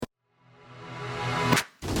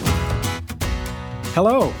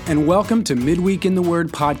Hello, and welcome to Midweek in the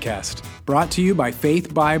Word podcast, brought to you by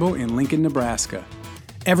Faith Bible in Lincoln, Nebraska.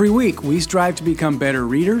 Every week, we strive to become better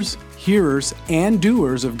readers, hearers, and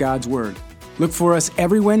doers of God's Word. Look for us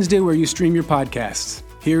every Wednesday where you stream your podcasts.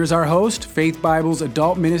 Here's our host, Faith Bible's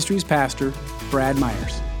Adult Ministries Pastor, Brad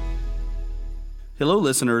Myers. Hello,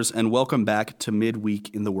 listeners, and welcome back to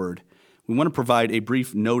Midweek in the Word. We want to provide a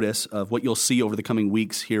brief notice of what you'll see over the coming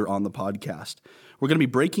weeks here on the podcast. We're going to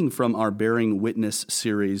be breaking from our Bearing Witness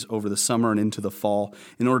series over the summer and into the fall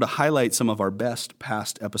in order to highlight some of our best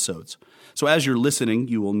past episodes. So as you're listening,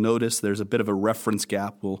 you will notice there's a bit of a reference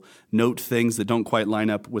gap. We'll note things that don't quite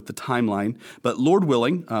line up with the timeline. But Lord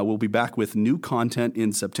willing, we'll be back with new content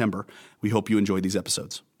in September. We hope you enjoy these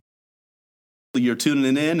episodes. You're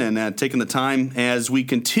tuning in and taking the time as we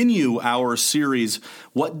continue our series,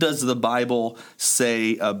 What Does the Bible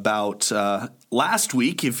Say About Last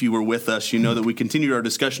week, if you were with us, you know that we continued our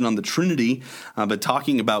discussion on the Trinity, but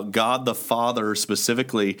talking about God the Father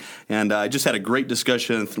specifically. And I just had a great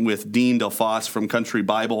discussion with Dean Delfoss from Country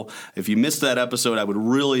Bible. If you missed that episode, I would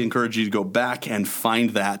really encourage you to go back and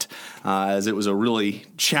find that, as it was a really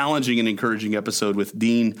challenging and encouraging episode with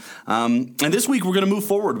Dean. And this week, we're going to move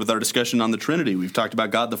forward with our discussion on the Trinity. We've talked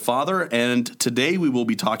about God the Father, and today we will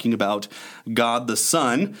be talking about God the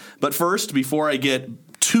Son. But first, before I get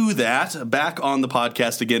to that, back on the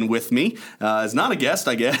podcast again with me, as not a guest,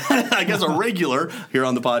 I guess, a regular here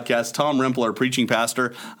on the podcast, Tom Rempel, our preaching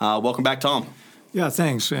pastor. Welcome back, Tom. Yeah,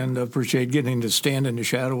 thanks, and appreciate getting to stand in the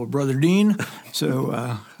shadow of Brother Dean.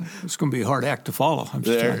 So it's going to be a hard act to follow.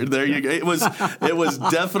 There you go. It was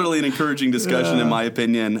definitely an encouraging discussion, in my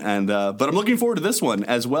opinion, and but I'm looking forward to this one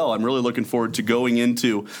as well. I'm really looking forward to going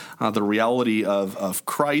into the reality of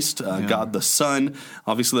Christ, God the Son.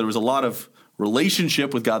 Obviously, there was a lot of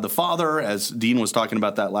relationship with God the Father, as Dean was talking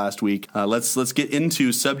about that last week. Let's get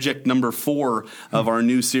into subject number 4 of our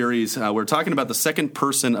new series. We're talking about the second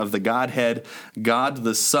person of the Godhead, God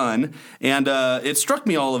the Son. And it struck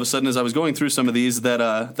me all of a sudden as I was going through some of these that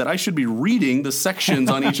I should be reading the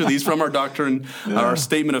sections on each of these from our doctrine, our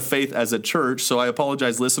statement of faith as a church. So I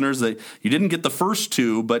apologize, listeners, that you didn't get the first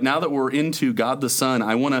 2, but now that we're into God the Son,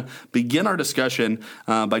 I want to begin our discussion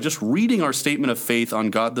by just reading our statement of faith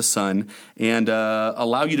on God the Son and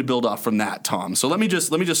allow you to build off from that, Tom. So let me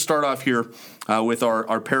just start off here with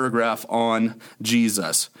our paragraph on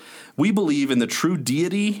Jesus. We believe in the true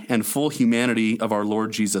deity and full humanity of our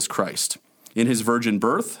Lord Jesus Christ, in his virgin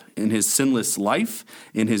birth, in his sinless life,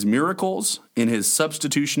 in his miracles, in his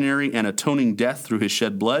substitutionary and atoning death through his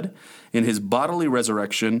shed blood, in his bodily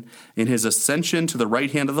resurrection, in his ascension to the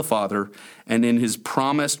right hand of the Father, and in his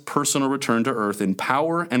promised personal return to earth in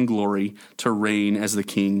power and glory to reign as the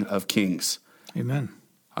King of Kings. Amen.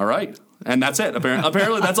 All right. And that's it.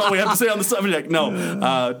 Apparently that's all we have to say on the subject.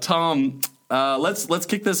 No, Tom, let's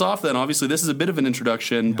kick this off then. Obviously, this is a bit of an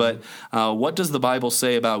introduction, but what does the Bible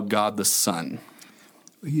say about God the Son?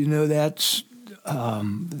 You know, that's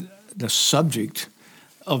the subject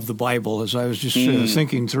of the Bible. As I was just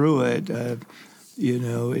thinking through it,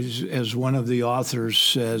 as one of the authors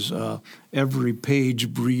says, every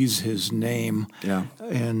page breathes his name. Yeah.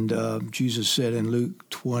 And Jesus said in Luke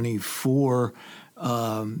 24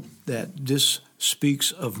 that this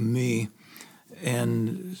speaks of me.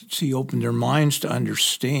 And he opened their minds to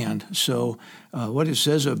understand. So what it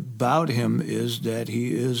says about him is that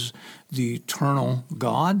he is the eternal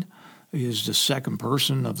God. He is the second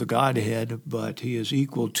person of the Godhead, but he is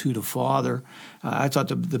equal to the Father. I thought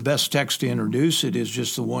the best text to introduce it is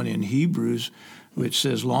just the one in Hebrews, which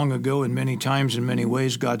says, long ago and many times in many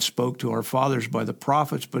ways God spoke to our fathers by the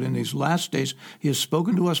prophets, but in these last days he has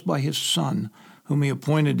spoken to us by his Son, whom he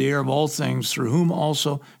appointed the heir of all things, through whom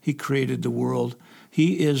also he created the world.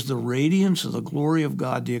 He is the radiance of the glory of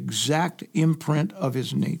God, the exact imprint of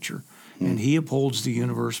his nature, and he upholds the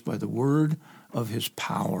universe by the word of his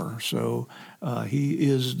power. So he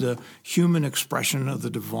is the human expression of the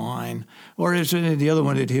divine. Or as the other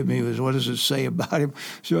one that hit me was, what does it say about him?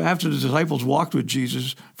 So after the disciples walked with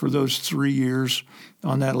Jesus for those 3 years,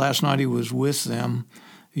 on that last night he was with them,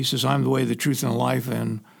 he says, I'm the way, the truth, and the life.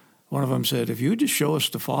 And one of them said, if you would just show us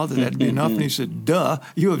the Father, that'd be enough. And he said, duh,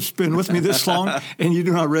 you have been with me this long, and you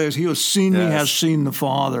do not realize he who has seen me has seen the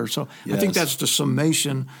Father. So I think that's the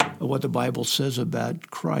summation of what the Bible says about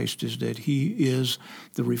Christ, is that he is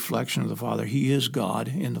the reflection of the Father. He is God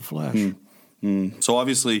in the flesh. So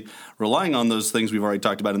obviously, relying on those things we've already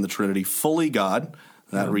talked about in the Trinity, fully God,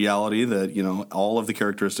 that reality that, all of the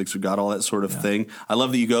characteristics of God, all that sort of thing. I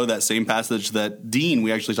love that you go that same passage that Dean,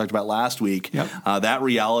 we actually talked about last week, that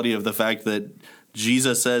reality of the fact that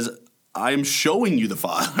Jesus says, I'm showing you the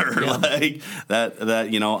Father. Yeah. Like that,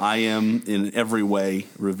 I am in every way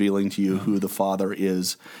revealing to you who the Father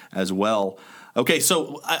is as well. Okay,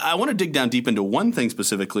 so I want to dig down deep into one thing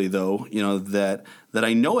specifically, though, that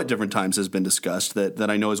I know at different times has been discussed, that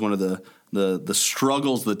I know is one of the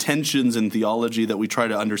struggles, the tensions in theology that we try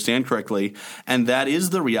to understand correctly, and that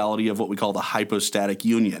is the reality of what we call the hypostatic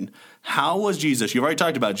union. How was Jesus? You've already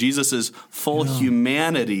talked about Jesus' full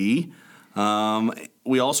humanity.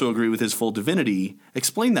 We also agree with his full divinity.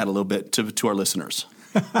 Explain that a little bit to our listeners.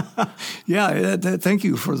 Yeah, thank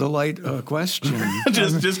you for the light question.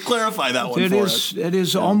 just clarify that one for us. It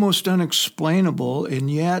is almost unexplainable,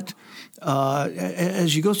 and yet,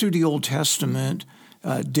 as you go through the Old Testament,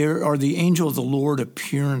 there are the angel of the Lord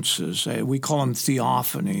appearances. We call them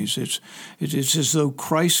theophanies. It's as though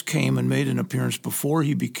Christ came and made an appearance before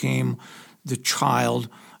he became the child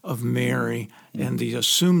of Mary and the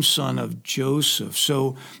assumed son of Joseph.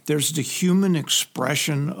 So there's the human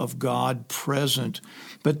expression of God present.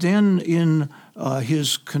 But then in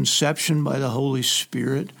his conception by the Holy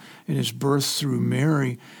Spirit and his birth through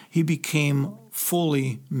Mary, he became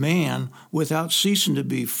fully man without ceasing to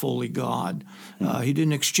be fully God. He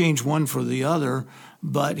didn't exchange one for the other,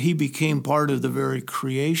 but he became part of the very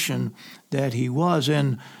creation that he was.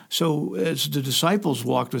 And so as the disciples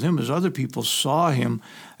walked with him, as other people saw him,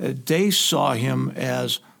 they saw him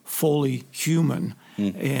as fully human.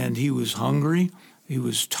 And he was hungry. He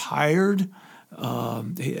was tired.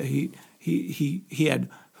 He had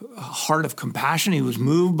a heart of compassion. He was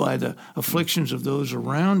moved by the afflictions of those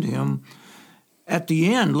around him. At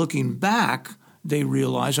the end, looking back, they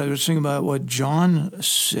realized, I was thinking about what John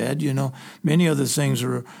said, many other things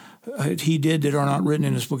he did that are not written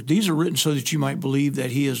in this book. These are written so that you might believe that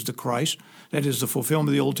he is the Christ, that is the fulfillment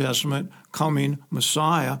of the Old Testament, coming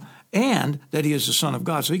Messiah, and that he is the Son of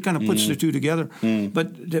God. So he kind of puts the two together.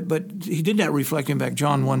 But he did that reflecting back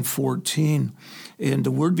John 1:14. And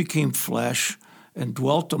the Word became flesh and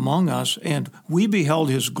dwelt among us, and we beheld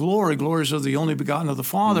his glories of the only begotten of the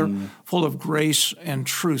Father, full of grace and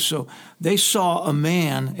truth. So they saw a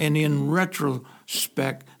man, and in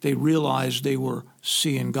retrospect, they realized they were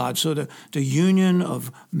seeing God. So the union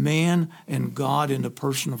of man and God in the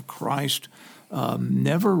person of Christ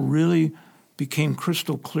never really became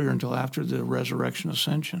crystal clear until after the resurrection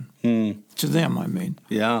ascension. To them, I mean.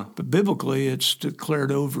 Yeah. But biblically, it's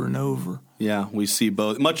declared over and over. Yeah, we see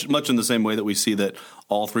both, much in the same way that we see that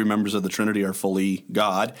all three members of the Trinity are fully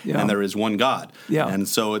God, and there is one God. Yeah. And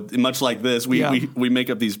so much like this, we make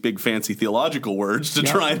up these big fancy theological words to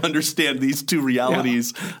try and understand these two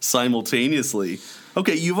realities simultaneously.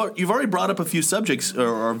 Okay, you've already brought up a few subjects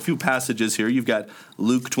or a few passages here. You've got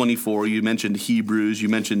Luke 24, you mentioned Hebrews, you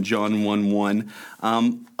mentioned John 1:1.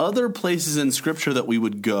 Other places in Scripture that we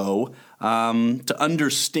would go to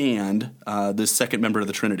understand this second member of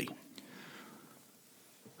the Trinity.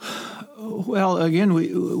 Well, again,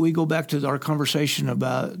 we go back to our conversation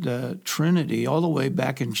about the Trinity all the way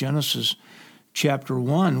back in Genesis chapter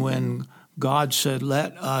 1 when God said,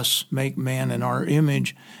 let us make man in our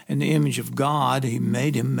image. In the image of God, he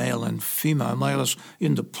made him male and female. Made us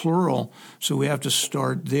in the plural, so we have to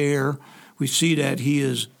start there. We see that he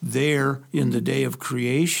is there in the day of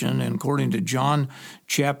creation, and according to John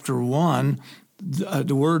chapter 1,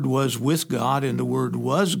 the Word was with God, and the Word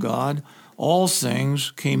was God. All things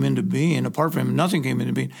came into being. Apart from him, nothing came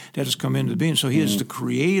into being that has come into being. So he is the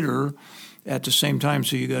creator at the same time.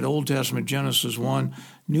 So you got Old Testament, Genesis 1,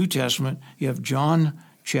 New Testament. You have John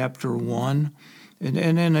chapter 1.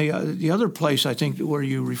 And then the other place, I think, where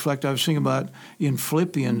you reflect, I was thinking about in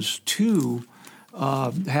Philippians 2,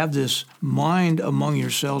 have this mind among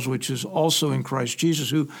yourselves, which is also in Christ Jesus,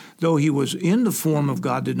 who, though he was in the form of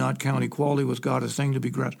God, did not count equality with God a thing to be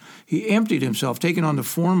grasped. He emptied himself, taking on the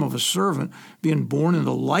form of a servant, being born in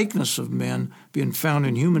the likeness of men, being found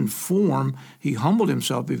in human form. He humbled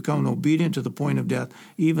himself, becoming obedient to the point of death,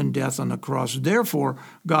 even death on the cross. Therefore,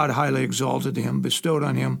 God highly exalted him, bestowed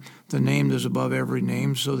on him the name that is above every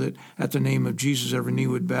name, so that at the name of Jesus every knee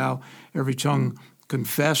would bow, every tongue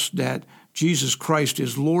confess that Jesus Christ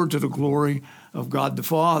is Lord to the glory of God the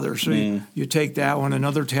Father. So you take that one.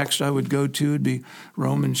 Another text I would go to would be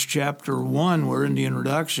Romans chapter 1, where in the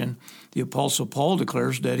introduction, the Apostle Paul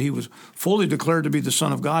declares that he was fully declared to be the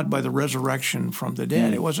Son of God by the resurrection from the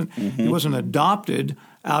dead. It wasn't he wasn't adopted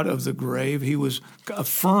out of the grave. He was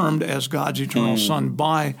affirmed as God's eternal Son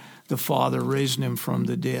by the Father, raising him from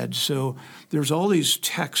the dead. So there's all these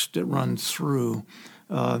texts that run through.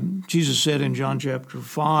 Jesus said in John chapter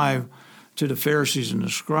 5, to the Pharisees and the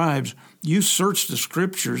scribes, you search the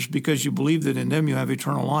Scriptures because you believe that in them you have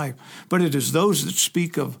eternal life. But it is those that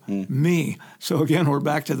speak of me. So again, we're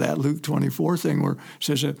back to that Luke 24 thing where it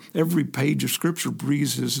says that every page of Scripture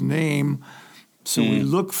breathes his name. So we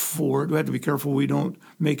look for it. We have to be careful we don't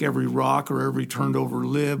make every rock or every turned over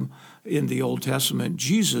lib in the Old Testament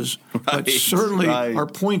Jesus, but certainly are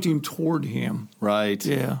pointing toward him. Right.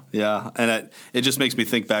 Yeah. Yeah. And it just makes me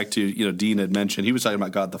think back to, Dean had mentioned, he was talking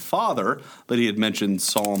about God the Father, but he had mentioned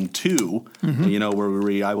Psalm 2, where we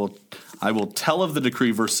read, I will tell of the decree,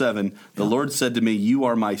 verse 7, the Lord said to me, you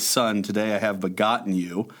are my son, today I have begotten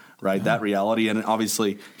you. Right, that reality, and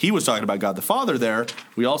obviously he was talking about God the Father there.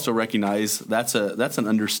 We also recognize that's an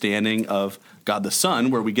understanding of God the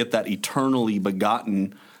Son, where we get that eternally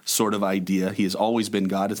begotten sort of idea. He has always been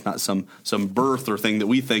God. It's not some birth or thing that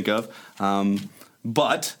we think of,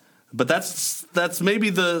 but that's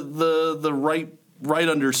maybe the right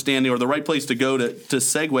understanding or the right place to go to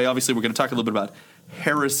segue. Obviously, we're going to talk a little bit about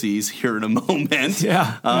heresies here in a moment.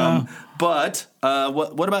 But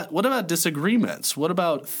what about disagreements? What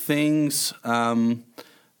about things that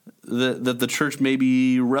the church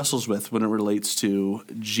maybe wrestles with when it relates to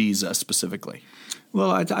Jesus specifically?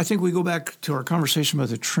 Well, I think we go back to our conversation about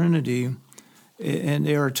the Trinity, and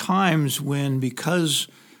there are times when, because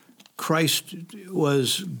Christ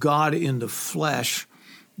was God in the flesh,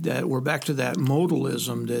 that we're back to that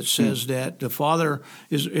modalism that says that the Father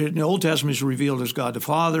is, in the Old Testament, he's revealed as God the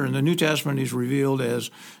Father. In the New Testament, he's revealed as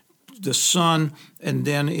the Son, and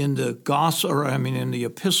then in the in the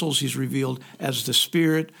epistles, he's revealed as the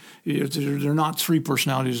Spirit. They're not three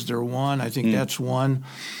personalities; they're one. I think that's one.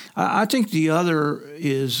 I think the other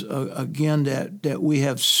is again that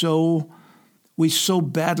we so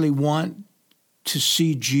badly want to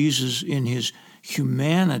see Jesus in his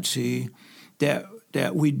humanity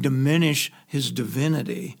that we diminish his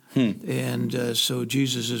divinity. And so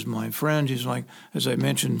Jesus is my friend. He's like, as I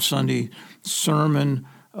mentioned, Sunday sermon.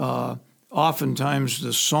 Oftentimes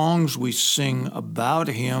the songs we sing about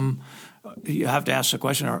him, you have to ask the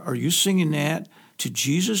question, are you singing that to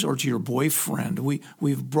Jesus or to your boyfriend?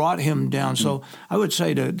 We've brought him down. So I would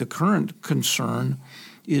say the current concern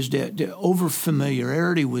is that the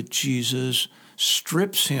over-familiarity with Jesus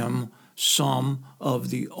strips him some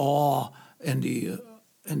of the awe and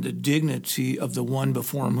the dignity of the one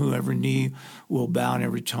before him who every knee will bow and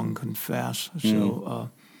every tongue confess. So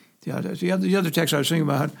the other text I was thinking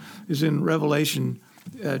about is in Revelation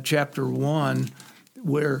chapter 1,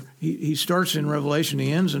 where he starts in Revelation,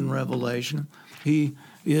 he ends in Revelation. He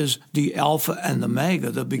is the Alpha and the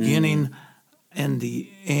Omega, the beginning and the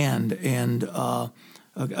end. And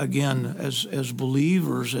again, as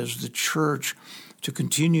believers, as the church, to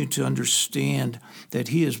continue to understand that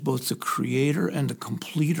he is both the creator and the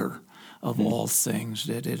completer of all things.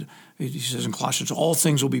 That he says in Colossians, all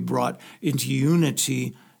things will be brought into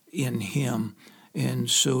unity in him.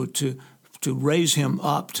 And so to raise him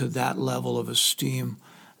up to that level of esteem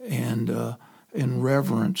and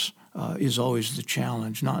reverence is always the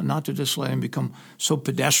challenge. Not to just let him become so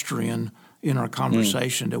pedestrian in our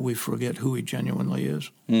conversation that we forget who he genuinely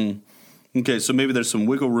is. Okay, so maybe there's some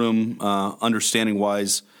wiggle room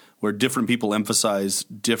understanding-wise where different people emphasize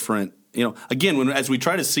different, again, as we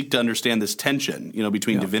try to seek to understand this tension,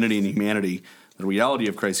 between divinity and humanity, the reality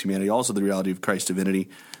of Christ's humanity, also the reality of Christ's divinity,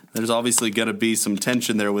 there's obviously going to be some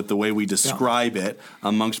tension there with the way we describe it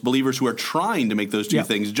amongst believers who are trying to make those two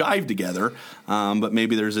things jive together. But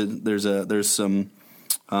maybe there's some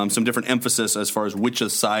different emphasis as far as which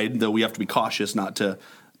side, though we have to be cautious not to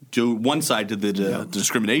do one side to the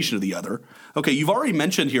discrimination of the other. Okay, you've already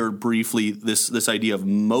mentioned here briefly this idea of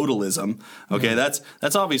modalism. Okay, that's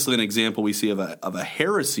obviously an example we see of a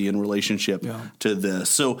heresy in relationship to this.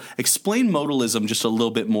 So explain modalism just a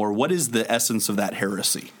little bit more. What is the essence of that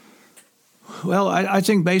heresy? Well, I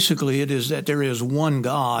think basically it is that there is one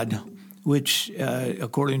God, which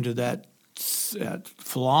according to that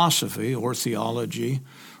philosophy or theology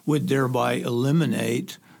would thereby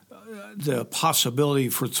eliminate the possibility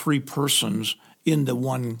for three persons in the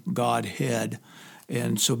one Godhead.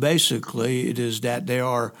 And so basically it is that there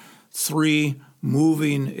are three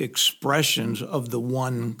moving expressions of the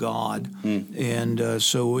one God. And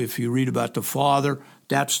so if you read about the Father,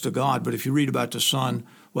 that's the God. But if you read about the Son,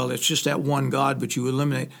 well, it's just that one God, but you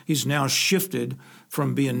eliminate. He's now shifted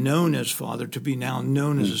from being known as Father to be now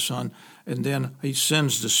known as a Son. And then he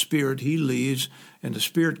sends the Spirit, he leaves, and the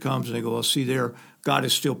Spirit comes, and they go, well, see there, God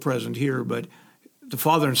is still present here, but the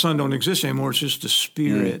Father and Son don't exist anymore. It's just the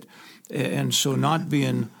Spirit. And so not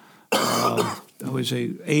being, I would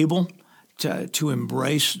say, able to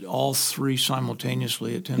embrace all three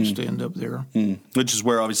simultaneously, it tends to end up there. Which is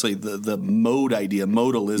where obviously the mode idea,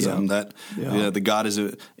 modalism, that the God is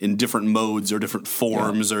in different modes or different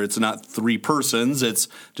forms, or it's not three persons, it's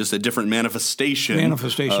just a different manifestation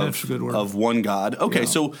that's a good word. Of one God. Okay,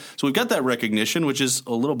 so we've got that recognition, which is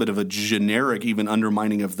a little bit of a generic, even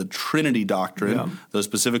undermining of the Trinity doctrine, though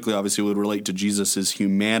specifically obviously would relate to Jesus'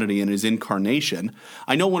 humanity and his incarnation.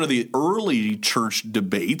 I know one of the early church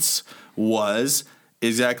debates was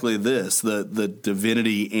exactly this, the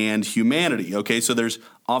divinity and humanity. Okay, so there's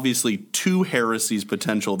obviously two heresies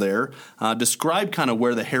potential there. Describe kind of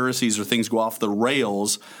where the heresies or things go off the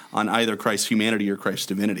rails on either Christ's humanity or Christ's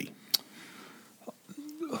divinity.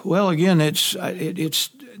 Well, again, it's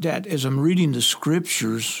that as I'm reading the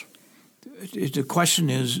scriptures, the question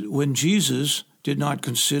is, when Jesus did not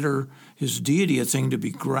consider his deity a thing to be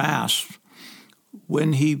grasped,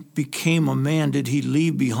 when he became a man, did he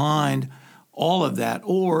leave behind all of that?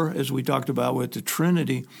 Or, as we talked about with the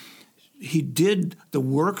Trinity, he did the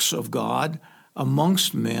works of God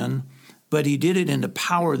amongst men, but he did it in the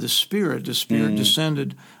power of the Spirit. The Spirit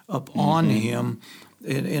descended upon him.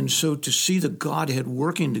 And so to see the Godhead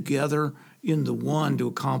working together in the one to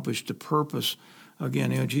accomplish the purpose,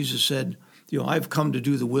 again, Jesus said, I've come to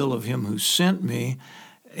do the will of him who sent me.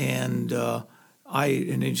 And John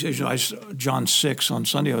 6 on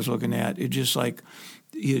Sunday I was looking at, it's just like,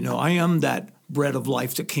 I am that bread of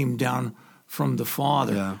life that came down from the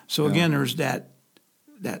Father. Yeah, so again, there's that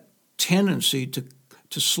tendency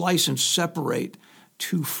to slice and separate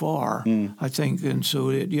too far, I think. And so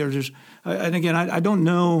I don't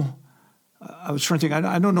know. I was trying to think.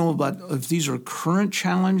 I don't know about if these are current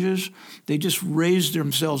challenges. They just raise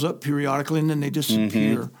themselves up periodically and then they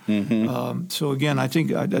disappear. So again, I think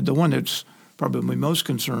the one that's probably most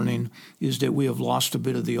concerning is that we have lost a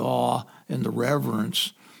bit of the awe and the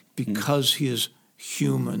reverence because he is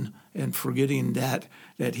human, and forgetting that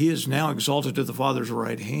he is now exalted to the Father's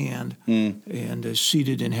right hand and is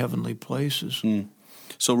seated in heavenly places.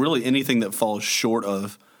 So really anything that falls short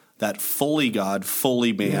of that fully God,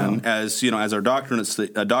 fully man, as our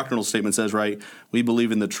doctrinal statement says, right? We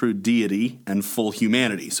believe in the true deity and full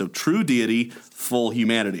humanity. So true deity, full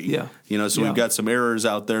humanity. So we've got some errors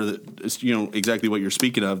out there that exactly what you're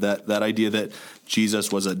speaking of. That idea that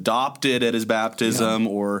Jesus was adopted at his baptism,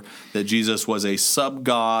 or that Jesus was a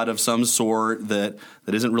sub-God of some sort that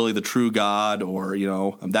isn't really the true God, or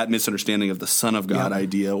that misunderstanding of the Son of God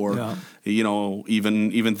idea, or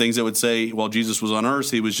even things that would say, well, Jesus was on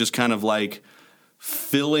earth, he was just kind of like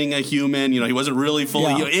filling a human. He wasn't really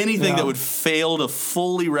fully. Anything that would fail to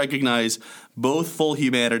fully recognize both full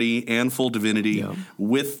humanity and full divinity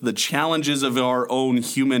with the challenges of our own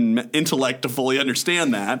human intellect to fully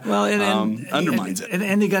understand that, undermines it.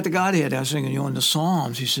 And he got the Godhead. I was thinking, in the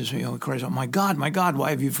Psalms, he says, he cries out, my God, why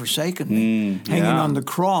have you forsaken me? Hanging on the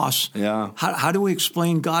cross. How do we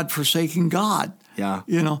explain God forsaking God?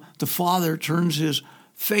 The Father turns his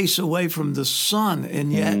face away from the Son,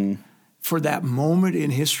 and yet for that moment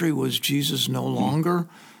in history was Jesus no longer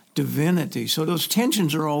divinity. So those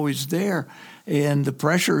tensions are always there, and the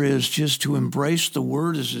pressure is just to embrace the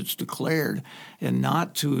word as it's declared and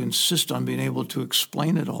not to insist on being able to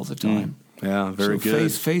explain it all the time. Very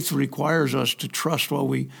good. Faith requires us to trust what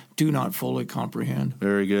we do not fully comprehend.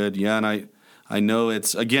 Very good. And I know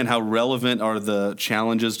it's, again, how relevant are the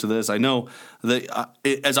challenges to this. I know that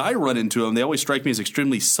as I run into them, they always strike me as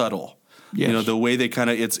extremely subtle. The way they kind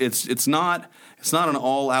of, it's not an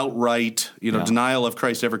all outright, denial of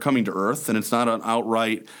Christ ever coming to earth, and it's not an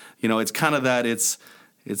outright, it's kind of that it's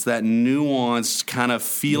that nuanced kind of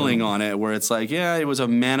feeling on it where it's like, it was a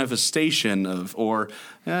manifestation of, or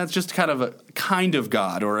it's just kind of a kind of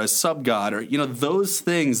God or a sub God, or those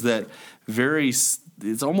things that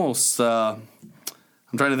it's almost. I'm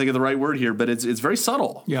trying to think of the right word here, but it's very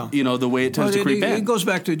subtle. The way it tends to creep in. It goes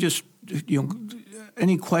back to just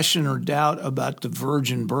any question or doubt about the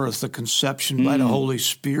virgin birth, the conception by the Holy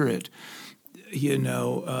Spirit,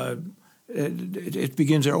 it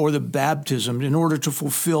begins there, or the baptism. In order to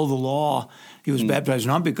fulfill the law, he was baptized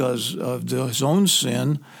not because of his own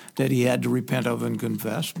sin that he had to repent of and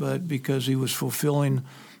confess, but because he was fulfilling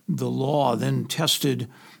the law, then tested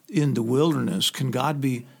in the wilderness. Can God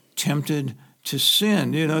be tempted to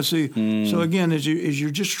sin? So again, as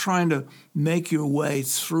you're just trying to make your way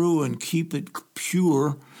through and keep it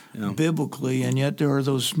pure biblically, and yet there are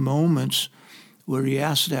those moments where you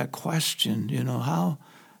ask that question,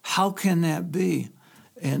 how can that be?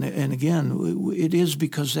 And again, it is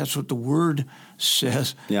because that's what the Word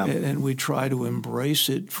says, and we try to embrace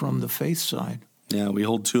it from the faith side. We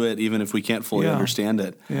hold to it even if we can't fully understand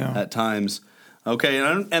it at times. Okay,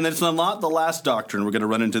 and it's not the last doctrine. We're going to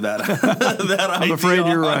run into that. that I'm afraid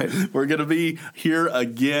you're right. We're going to be here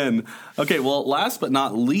again. Okay, well, last but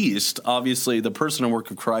not least, obviously, the person and work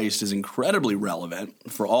of Christ is incredibly relevant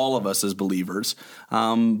for all of us as believers.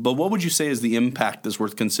 But what would you say is the impact that's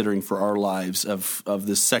worth considering for our lives of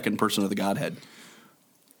this second person of the Godhead?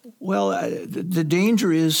 Well, the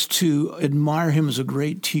danger is to admire him as a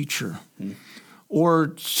great teacher. Or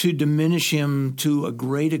to diminish him to a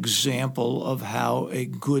great example of how a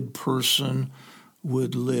good person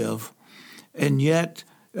would live. And yet,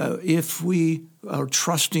 if we are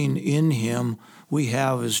trusting in him, we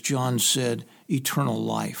have, as John said, eternal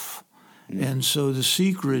life. And so the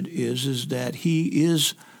secret is that he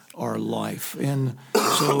is our life. And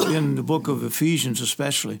so in the book of Ephesians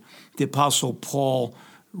especially, the Apostle Paul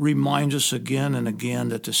reminds us again and again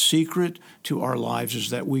that the secret to our lives is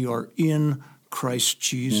that we are in Christ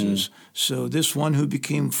Jesus. So this one who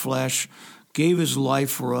became flesh, gave his life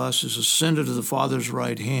for us, is ascended to the Father's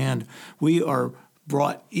right hand. We are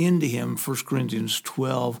brought into him, 1 Corinthians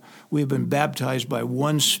 12. We have been baptized by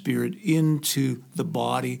one Spirit into the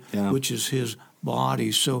body, which is his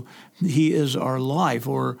body. So he is our life.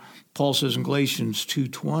 Or Paul says in Galatians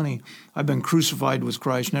 2:20, I've been crucified with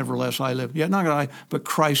Christ, nevertheless I live. Yet not I, but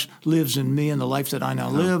Christ lives in me, and the life that I now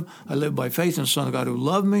live, I live by faith in the Son of God who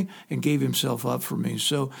loved me and gave himself up for me.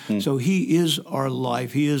 So he is our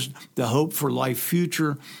life. He is the hope for life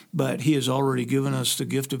future, but he has already given us the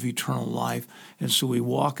gift of eternal life. And so we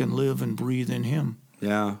walk and live and breathe in him.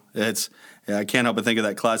 Yeah, I can't help but think of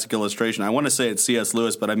that classic illustration. I want to say it's C.S.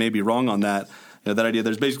 Lewis, but I may be wrong on that. That idea,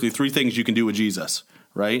 there's basically three things you can do with Jesus,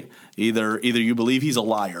 right? Either you believe he's a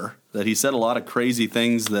liar, that he said a lot of crazy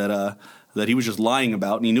things that he was just lying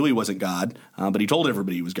about, and he knew he wasn't God, but he told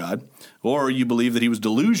everybody he was God. Or you believe that he was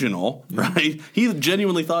delusional, right? He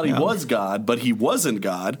genuinely thought he was God, but he wasn't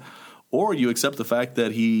God. Or you accept the fact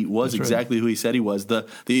that he was exactly who he said he was.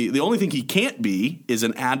 The only thing he can't be is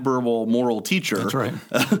an admirable moral teacher. That's right.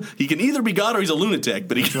 He can either be God or he's a lunatic,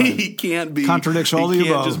 but he can't be. Contradicts all the above.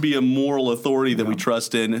 He can't just be a moral authority that we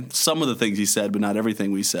trust in. Some of the things he said, but not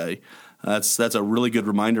everything we say. That's a really good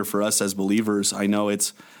reminder for us as believers. I know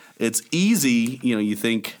it's easy. You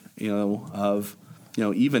think of.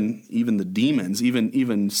 Even the demons,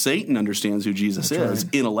 even Satan understands who Jesus is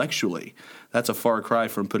intellectually. That's a far cry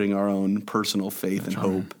from putting our own personal faith and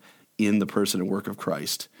hope in the person and work of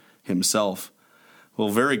Christ himself. Well,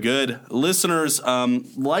 very good. Listeners,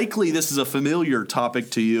 likely this is a familiar topic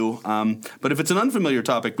to you, but if it's an unfamiliar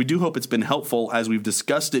topic, we do hope it's been helpful as we've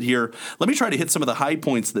discussed it here. Let me try to hit some of the high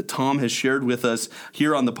points that Tom has shared with us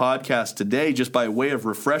here on the podcast today, just by way of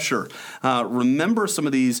refresher. Remember some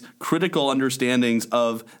of these critical understandings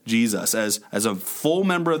of Jesus as a full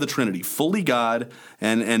member of the Trinity, fully God,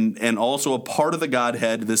 and also a part of the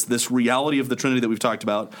Godhead, this reality of the Trinity that we've talked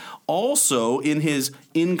about. Also in his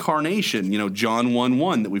incarnation, John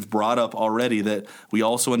 1:1 that we've brought up already, that we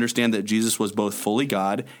also understand that Jesus was both fully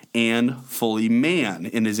God and fully man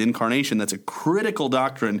in his incarnation. That's a critical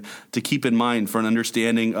doctrine to keep in mind for an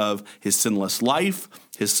understanding of his sinless life,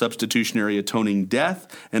 his substitutionary atoning death,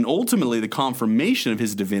 and ultimately the confirmation of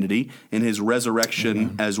his divinity in his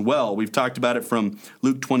resurrection as well. We've talked about it from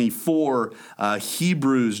Luke 24,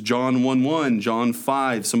 Hebrews, John 1:1, John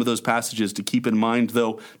 5, some of those passages to keep in mind,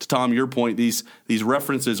 though, to Tom, your point, these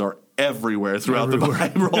references are everywhere throughout the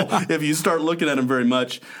Bible if you start looking at them very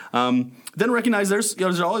much. Then recognize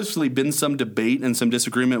there's obviously been some debate and some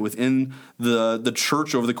disagreement within the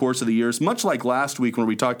church over the course of the years. Much like last week when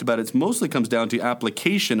we talked about it mostly comes down to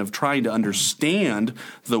application of trying to understand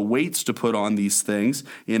the weights to put on these things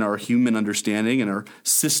in our human understanding and our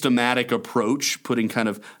systematic approach, putting kind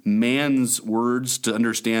of man's words to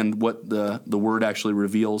understand what the word actually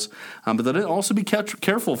reveals. But then also be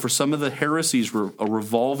careful for some of the heresies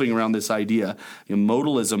revolving around this idea.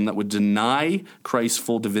 Modalism that would deny Christ's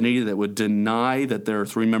full divinity, that would deny that there are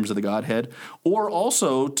three members of the Godhead, or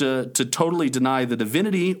also to totally deny the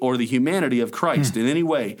divinity or the humanity of Christ in any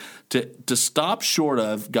way, to stop short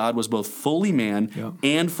of God was both fully man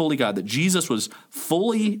and fully God, that Jesus was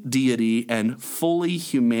fully deity and fully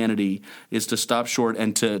humanity, is to stop short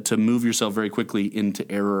and to move yourself very quickly into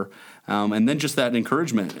error. And then just that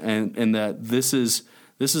encouragement and that this is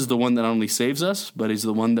the one that not only saves us, but he's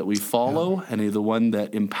the one that we follow, and he's the one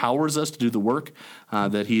that empowers us to do the work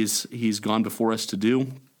that he's gone before us to do.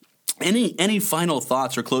 Any final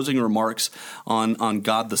thoughts or closing remarks on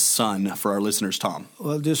God the Son for our listeners, Tom?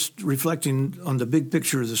 Well, just reflecting on the big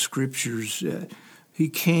picture of the Scriptures, he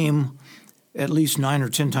came at least 9 or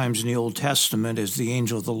 10 times in the Old Testament as the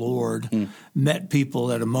angel of the Lord, met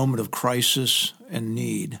people at a moment of crisis and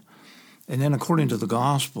need. And then according to the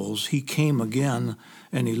Gospels, he came again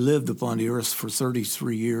and he lived upon the earth for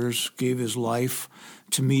 33 years, gave his life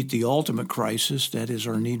to meet the ultimate crisis, that is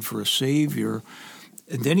our need for a Savior.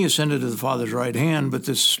 And then he ascended to the Father's right hand, but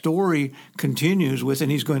the story continues with, and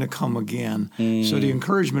he's going to come again. So the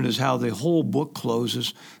encouragement is how the whole book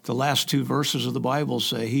closes. The last two verses of the Bible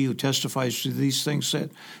say, he who testifies to these things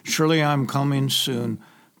said, surely I'm coming soon.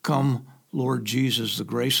 Come, Lord Jesus. The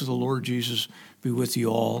grace of the Lord Jesus be with you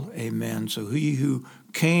all. Amen. So he who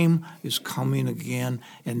came is coming again,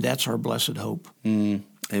 and that's our blessed hope.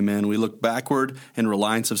 Amen. We look backward in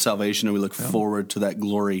reliance of salvation, and we look forward to that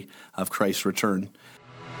glory of Christ's return.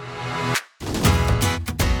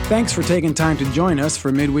 Thanks for taking time to join us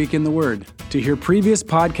for Midweek in the Word. To hear previous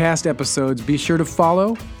podcast episodes, be sure to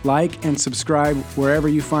follow, like, and subscribe wherever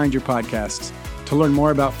you find your podcasts. To learn more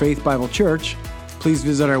about Faith Bible Church, please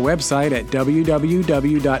visit our website at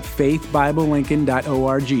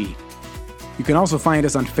www.faithbiblelincoln.org. You can also find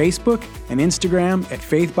us on Facebook and Instagram at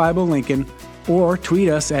Faith Bible Lincoln, or tweet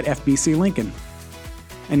us at FBC Lincoln.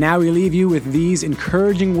 And now we leave you with these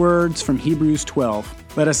encouraging words from Hebrews 12.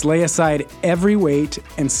 Let us lay aside every weight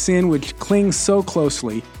and sin which clings so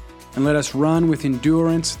closely, and let us run with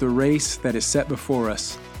endurance the race that is set before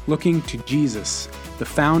us, looking to Jesus, the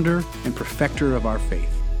founder and perfecter of our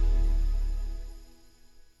faith.